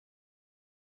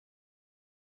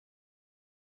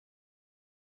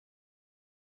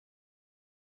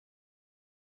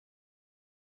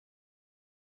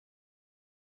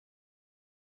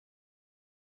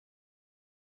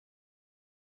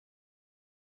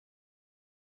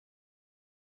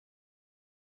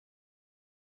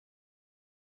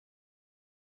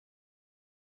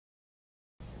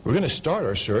We're going to start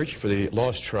our search for the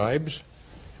lost tribes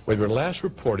where they were last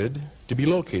reported to be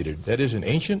located, that is in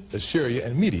ancient Assyria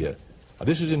and Media. Now,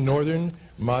 this is in northern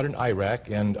modern Iraq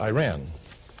and Iran.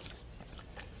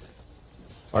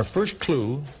 Our first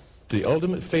clue to the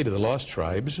ultimate fate of the lost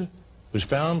tribes was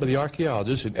found by the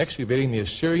archaeologists in excavating the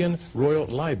Assyrian royal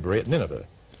library at Nineveh.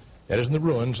 That is in the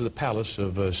ruins of the palace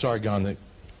of Sargon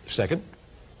II.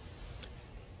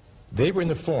 They were in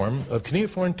the form of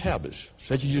cuneiform tablets,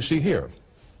 such as you see here.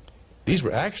 These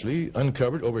were actually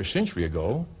uncovered over a century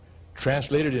ago,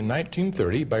 translated in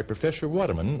 1930 by Professor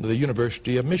Waterman of the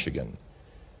University of Michigan.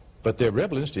 But their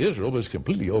relevance to Israel was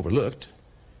completely overlooked.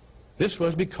 This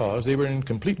was because they were in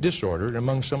complete disorder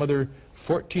among some other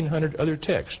 1,400 other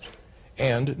texts,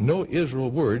 and no Israel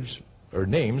words or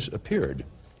names appeared.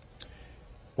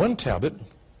 One tablet,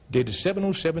 dated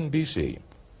 707 BC,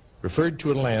 referred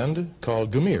to a land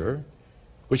called Gumir,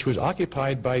 which was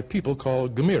occupied by people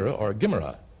called Gumira or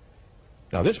Gimera.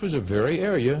 Now, this was a very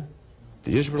area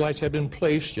the Israelites had been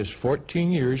placed just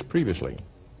 14 years previously.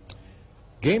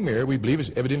 Gamir, we believe,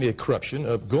 is evidently a corruption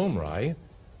of Gomri,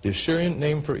 the Assyrian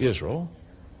name for Israel,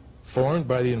 formed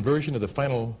by the inversion of the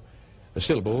final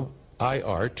syllable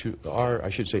IR to R, I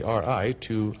should say RI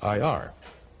to IR.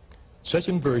 Such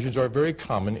inversions are very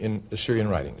common in Assyrian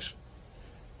writings.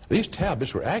 These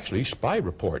tablets were actually spy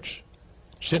reports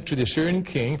sent to the Assyrian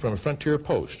king from a frontier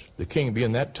post. The king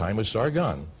being that time was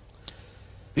Sargon.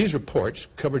 These reports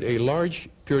covered a large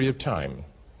period of time.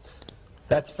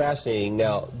 That's fascinating.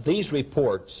 Now, these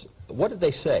reports, what did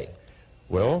they say?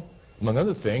 Well, among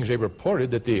other things, they reported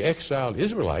that the exiled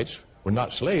Israelites were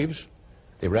not slaves.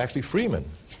 They were actually freemen,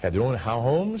 had their own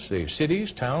homes, their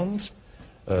cities, towns,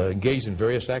 engaged in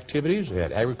various activities. They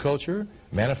had agriculture,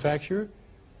 manufacture.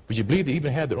 Would you believe they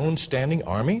even had their own standing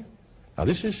army? Now,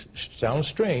 this sounds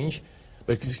strange,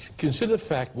 but consider the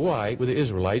fact why were the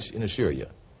Israelites in Assyria.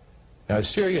 Now,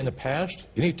 Assyria in the past,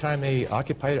 anytime they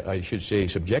occupied, I should say,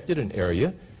 subjected an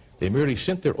area, they merely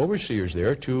sent their overseers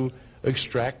there to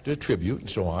extract a tribute and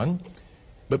so on.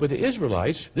 But with the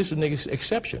Israelites, this is an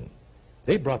exception.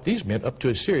 They brought these men up to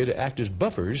Assyria to act as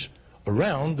buffers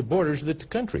around the borders of the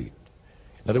country.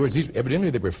 In other words,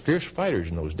 evidently they were fierce fighters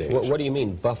in those days. What do you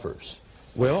mean, buffers?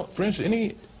 Well, for instance,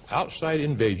 any outside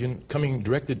invasion coming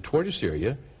directed toward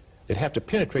Assyria, they'd have to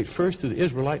penetrate first through the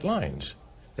Israelite lines.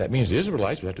 That means the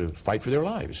Israelites would have to fight for their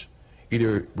lives,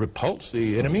 either repulse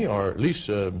the enemy or at least,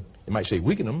 you might say,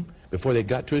 weaken them before they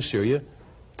got to Assyria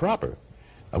proper.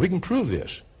 Now, we can prove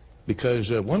this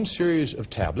because one series of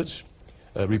tablets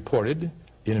reported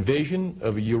the invasion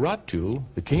of Urartu.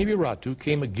 The king of Urartu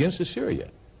came against Assyria,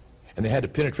 and they had to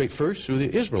penetrate first through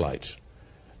the Israelites.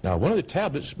 Now, one of the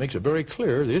tablets makes it very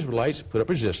clear the Israelites put up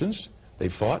resistance, they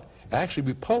fought, actually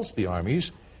repulsed the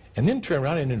armies, and then turned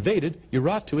around and invaded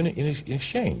Urartu in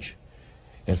exchange.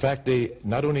 In fact, they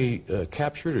not only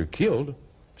captured or killed,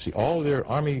 all their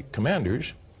army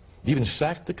commanders, even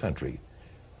sacked the country.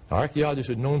 Now, archaeologists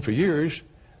had known for years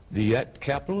that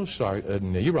capital of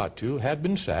Urartu had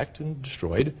been sacked and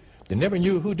destroyed. They never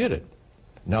knew who did it.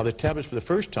 Now the tablets for the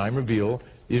first time reveal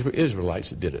these were Israelites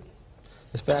that did it.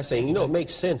 It's fascinating. You know, it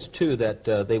makes sense, too, that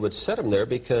they would set them there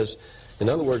because, in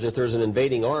other words, if there's an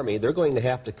invading army, they're going to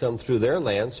have to come through their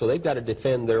land, so they've got to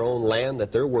defend their own land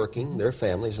that they're working, their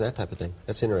families, and that type of thing.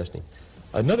 That's interesting.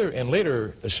 Another and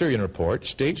later Assyrian report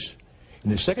states,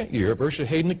 in the second year of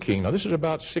Esarhaddon the king, now this is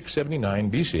about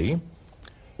 679 BC,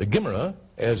 the Gimera,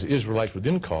 as the Israelites were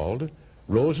then called,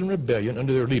 rose in rebellion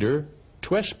under their leader,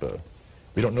 Tuespa.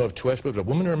 We don't know if Tuespa was a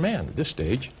woman or a man at this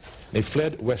stage. They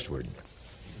fled westward.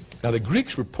 Now the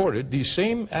Greeks reported these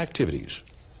same activities.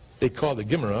 They called the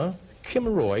Gimera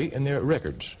Chimeroi in their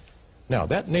records. Now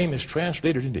that name is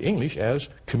translated into English as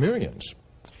Cimmerians.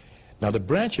 Now the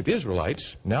branch of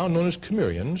Israelites, now known as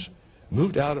Cimmerians,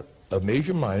 moved out of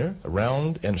Asia Minor,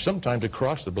 around and sometimes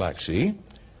across the Black Sea,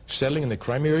 settling in the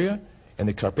Crimea and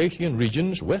the Carpathian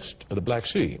regions west of the Black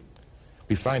Sea.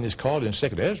 We find this called in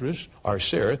 2nd Ezra,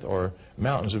 Arsereth, or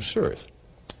Mountains of Sereth.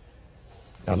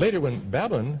 Now later, when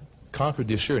Babylon conquered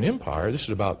the Assyrian Empire, this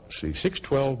is about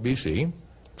 612 BC,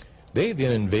 they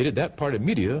then invaded that part of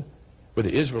Media where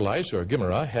the Israelites, or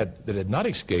Gimera, that had not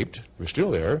escaped, were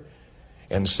still there,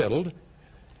 and settled.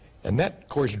 And that, of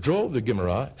course, drove the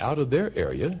Gimera out of their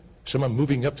area, some of them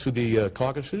moving up through the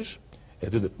Caucasus,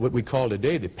 through what we call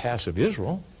today the Pass of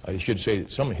Israel. I should say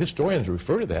that some historians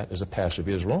refer to that as the Pass of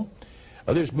Israel.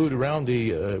 Others moved around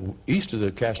the east of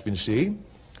the Caspian Sea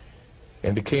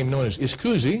and became known as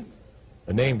Iskuzi,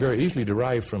 a name very easily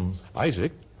derived from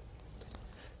Isaac.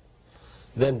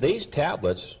 Then these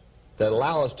tablets that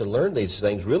allow us to learn these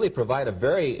things really provide a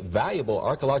very valuable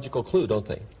archaeological clue, don't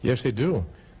they? Yes, they do.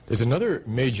 There's another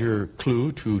major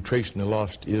clue to tracing the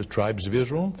lost tribes of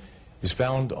Israel. Is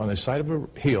found on the side of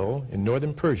a hill in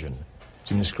northern Persia.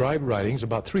 It's in inscribed writings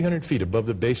about 300 feet above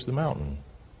the base of the mountain,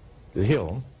 the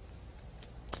hill.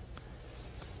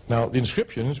 Now, the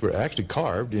inscriptions were actually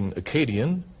carved in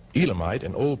Akkadian, Elamite,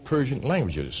 and Old Persian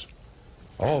languages.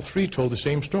 All three told the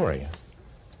same story.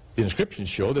 The inscriptions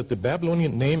show that the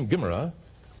Babylonian name Gimra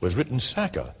was written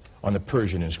Saka on the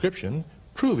Persian inscription,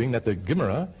 proving that the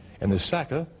Gimra and the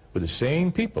Saka were the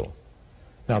same people.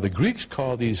 Now, the Greeks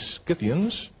called these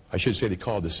Scythians, I should say they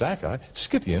called the Saka,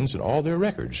 Scythians in all their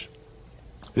records.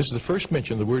 This is the first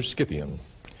mention of the word Scythian.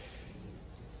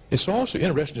 It's also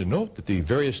interesting to note that the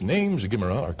various names of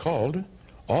Gimra are called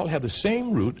all have the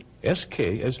same root, SK,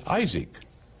 as Isaac.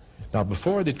 Now,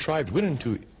 before the tribes went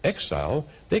into exile,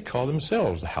 they called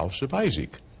themselves the house of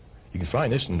Isaac. You can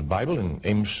find this in the Bible in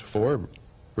Amos 4,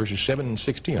 verses 7 and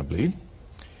 16, I believe.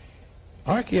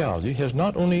 Archaeology has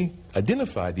not only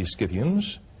identified these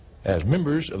Scythians as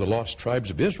members of the lost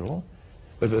tribes of Israel,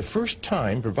 but for the first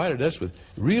time provided us with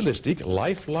realistic,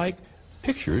 lifelike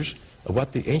pictures of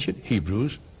what the ancient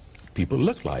Hebrews people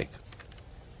looked like.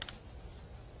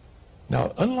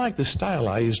 Now, unlike the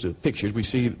stylized pictures we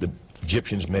see the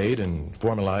Egyptians made and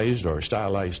formalized or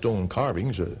stylized stone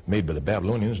carvings made by the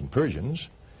Babylonians and Persians,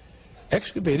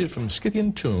 excavated from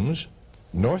Scythian tombs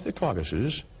north of the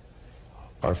Caucasus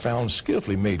are found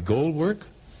skillfully made gold work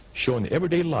showing the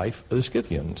everyday life of the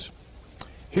Scythians.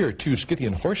 Here, two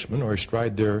Scythian horsemen are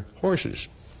astride their horses.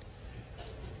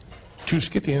 Two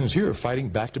Scythians here are fighting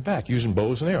back to back using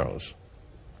bows and arrows.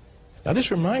 Now,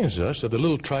 this reminds us of the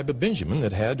little tribe of Benjamin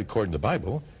that had, according to the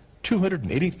Bible,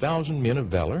 280,000 men of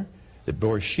valor that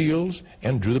bore shields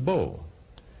and drew the bow.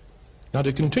 Now,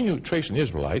 to continue tracing the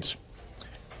Israelites,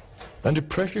 under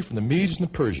pressure from the Medes and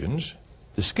the Persians,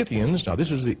 the Scythians, now this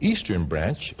is the eastern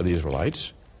branch of the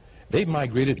Israelites, they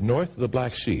migrated north of the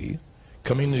Black Sea,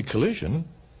 coming into collision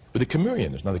with the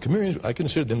Cimmerians. Now, the Cimmerians, I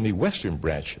consider them the western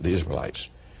branch of the Israelites.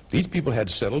 These people had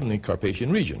settled in the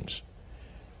Carpathian regions.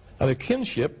 Now, the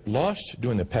kinship lost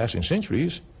during the passing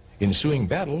centuries, ensuing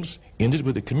battles ended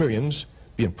with the Cimmerians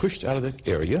being pushed out of the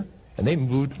area, and they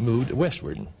moved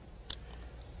westward.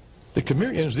 The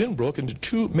Cimmerians then broke into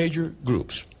two major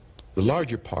groups. The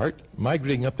larger part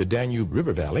migrating up the Danube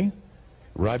River Valley,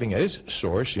 arriving at its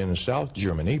source in South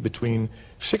Germany between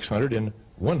 600 and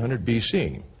 100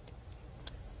 BC.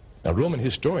 Now, Roman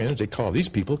historians, they call these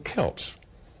people Celts.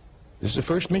 This is the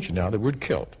first mention now of the word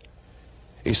Celt.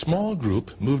 A small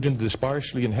group moved into the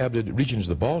sparsely inhabited regions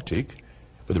of the Baltic,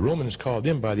 but the Romans called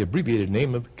them by the abbreviated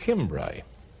name of Cimbri.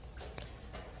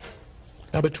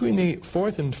 Now, between the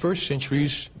 4th and 1st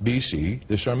centuries BC,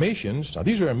 the Sarmatians, now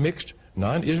these are a mixed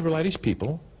non-Israelitish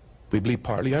people, we believe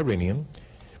partly Iranian,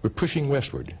 were pushing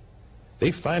westward.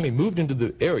 They finally moved into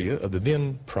the area of the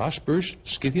then prosperous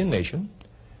Scythian nation.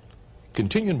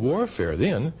 Continuing warfare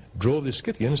then drove the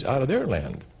Scythians out of their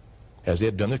land, as they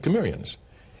had done the Cimmerians,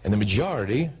 and the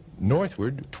majority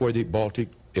northward toward the Baltic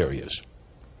areas.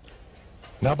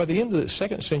 Now, by the end of the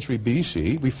 2nd century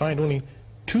BC, we find only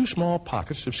two small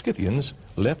pockets of Scythians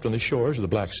left on the shores of the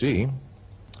Black Sea.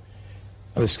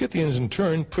 Now, the Scythians, in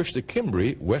turn, pushed the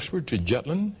Cimbri westward to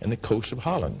Jutland and the coast of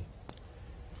Holland.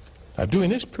 Now, during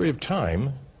this period of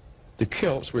time, the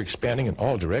Celts were expanding in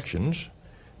all directions,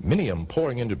 many of them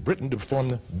pouring into Britain to form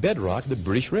the bedrock of the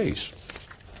British race.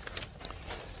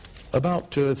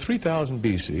 About 3000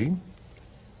 BC,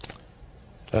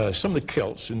 some of the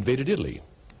Celts invaded Italy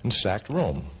and sacked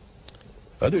Rome.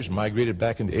 Others migrated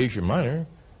back into Asia Minor,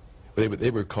 where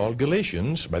they were called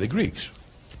Galatians by the Greeks.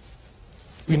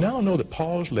 We now know that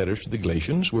Paul's letters to the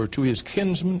Galatians were to his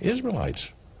kinsmen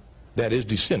Israelites, that is,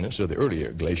 descendants of the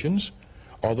earlier Galatians,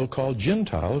 although called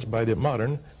Gentiles by the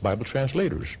modern Bible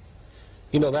translators.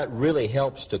 You know, that really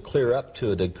helps to clear up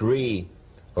to a degree,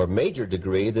 or major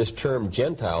degree, this term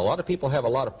Gentile. A lot of people have a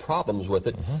lot of problems with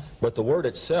it, but the word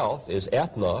itself is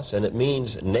ethnos, and it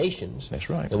means nations.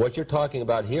 That's right. And what you're talking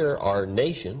about here are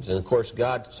nations, and of course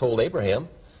God told Abraham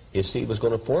his seed was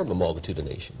going to form a multitude of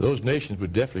nations. Those nations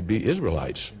would definitely be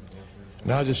Israelites.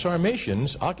 Now, as the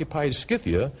Sarmatians occupied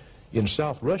Scythia in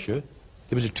South Russia,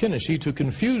 there was a tendency to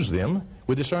confuse them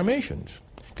with the Sarmatians,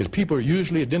 because people are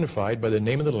usually identified by the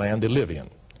name of the land they live in.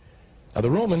 Now,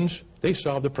 the Romans, they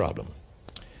solved the problem.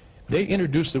 They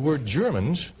introduced the word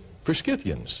Germans for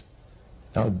Scythians.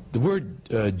 Now, the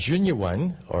word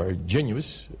genuine, or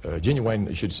genuine,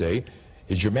 I should say,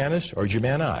 is Germanus or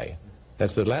Germani.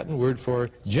 That's the Latin word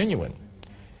for genuine.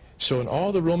 So in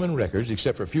all the Roman records,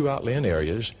 except for a few outlying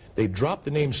areas, they dropped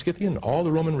the name Scythian in all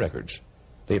the Roman records.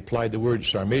 They applied the word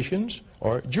Sarmatians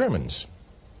or Germans.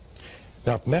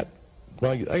 Now, from that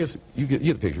Well, I guess you get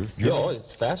the picture. Yeah, oh,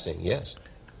 it's fascinating, yes.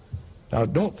 Now,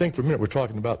 don't think for a minute we're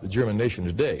talking about the German nation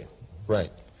today.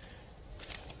 Right.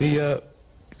 The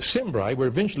Cimbri were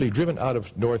eventually driven out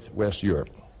of northwest Europe.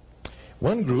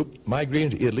 One group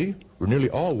migrated to Italy, were nearly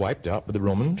all wiped out by the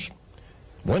Romans.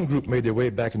 One group made their way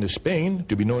back into Spain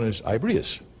to be known as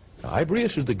Iberians. Now,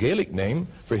 Iberians is the Gaelic name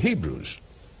for Hebrews.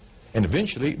 And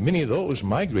eventually, many of those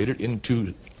migrated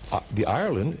into the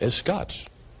Ireland as Scots.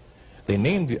 They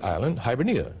named the island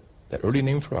Hibernia, that early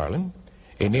name for Ireland,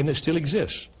 a name that still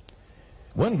exists.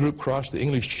 One group crossed the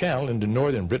English Channel into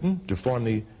northern Britain to form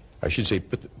the,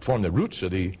 form the roots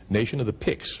of the nation of the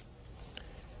Picts.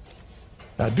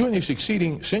 Now, during the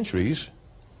succeeding centuries,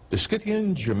 the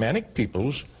Scythian Germanic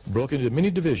peoples broke into many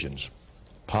divisions,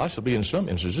 possibly in some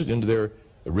instances into their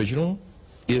original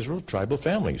Israel tribal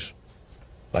families,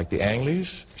 like the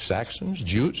Angles, Saxons,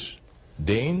 Jutes,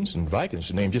 Danes, and Vikings,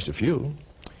 to name just a few.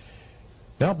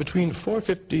 Now, between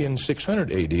 450 and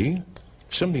 600 AD,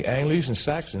 some of the Angles and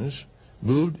Saxons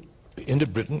moved into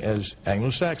Britain as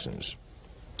Anglo-Saxons.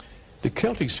 The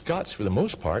Celtic Scots, for the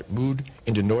most part, moved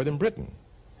into northern Britain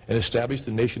and established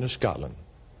the nation of Scotland,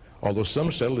 although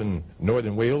some settled in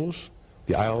northern Wales,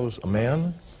 the Isles of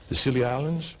Man, the Scilly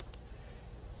Islands.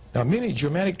 Now, many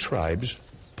Germanic tribes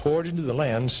poured into the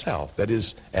land south, that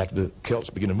is, after the Celts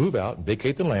began to move out and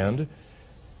vacate the land.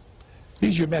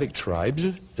 These Germanic tribes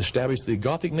established the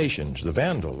Gothic nations, the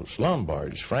Vandals,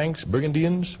 Lombards, Franks,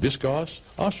 Burgundians, Visigoths,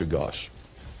 Ostrogoths.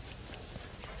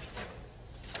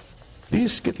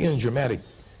 These Scythian Germanic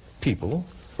people,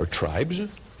 or tribes,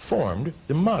 formed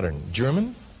the modern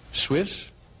German, Swiss,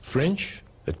 French,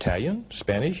 Italian,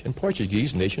 Spanish, and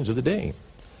Portuguese nations of the day,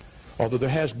 although there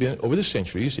has been, over the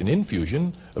centuries, an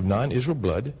infusion of non-Israel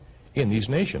blood in these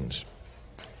nations.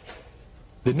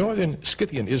 The northern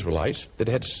Scythian Israelites that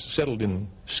had settled in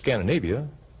Scandinavia,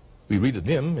 we read of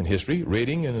them in history,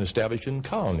 raiding and establishing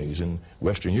colonies in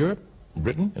Western Europe,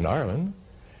 Britain, and Ireland.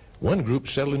 One group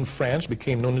settled in France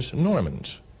became known as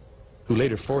Normans, who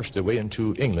later forced their way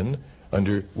into England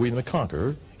under William the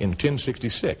Conqueror in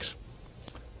 1066.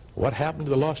 What happened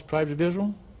to the lost tribes of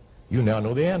Israel? You now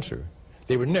know the answer.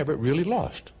 They were never really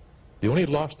lost. They only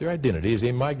lost their identity as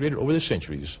they migrated over the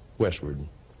centuries westward.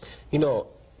 You know,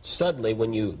 suddenly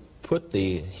when you put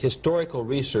the historical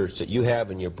research that you have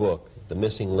in your book, The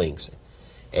Missing Links,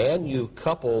 and you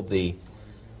couple the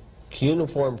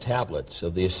cuneiform tablets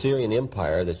of the Assyrian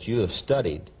Empire that you have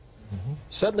studied,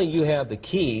 suddenly you have the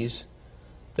keys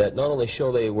that not only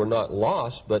show they were not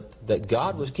lost, but that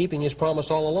God was keeping his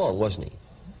promise all along, wasn't he?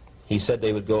 He said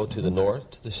they would go to the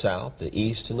north, to the south, the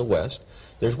east, and the west.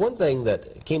 There's one thing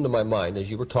that came to my mind as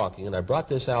you were talking, and I brought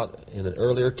this out in an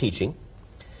earlier teaching,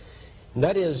 and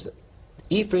that is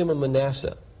Ephraim and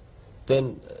Manasseh.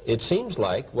 Then it seems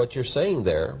like what you're saying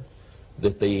there,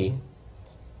 that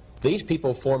these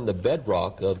people formed the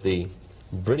bedrock of the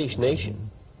British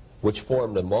nation, which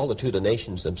formed a multitude of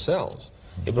nations themselves.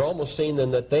 It would almost seem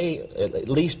then that they at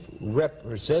least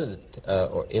represented,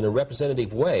 or in a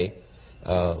representative way,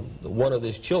 one of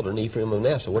these children, Ephraim and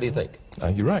Manasseh. What do you think?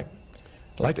 You're right.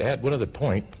 I'd like to add one other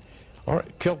point. Our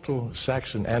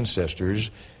Celto-Saxon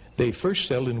ancestors, they first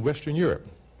settled in Western Europe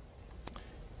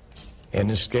and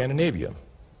in Scandinavia,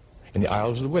 in the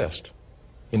Isles of the West,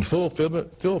 in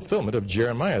fulfillment of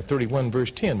Jeremiah 31,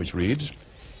 verse 10, which reads,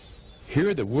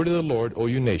 "Hear the word of the Lord, O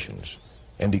you nations,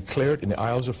 and declare it in the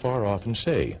isles afar off, and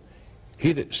say,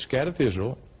 He that scattereth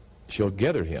Israel shall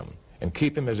gather him, and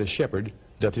keep him as a shepherd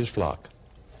doth his flock."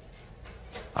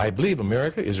 I believe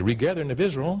America is a regathering of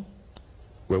Israel,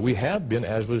 where we have been,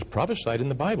 as was prophesied in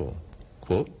the Bible,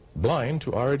 quote, blind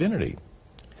to our identity.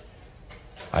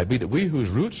 I believe that we whose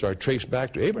roots are traced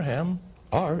back to Abraham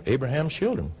are Abraham's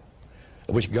children,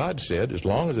 of which God said, as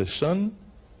long as the sun,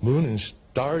 moon, and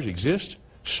stars exist,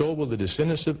 so will the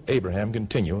descendants of Abraham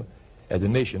continue as a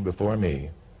nation before me.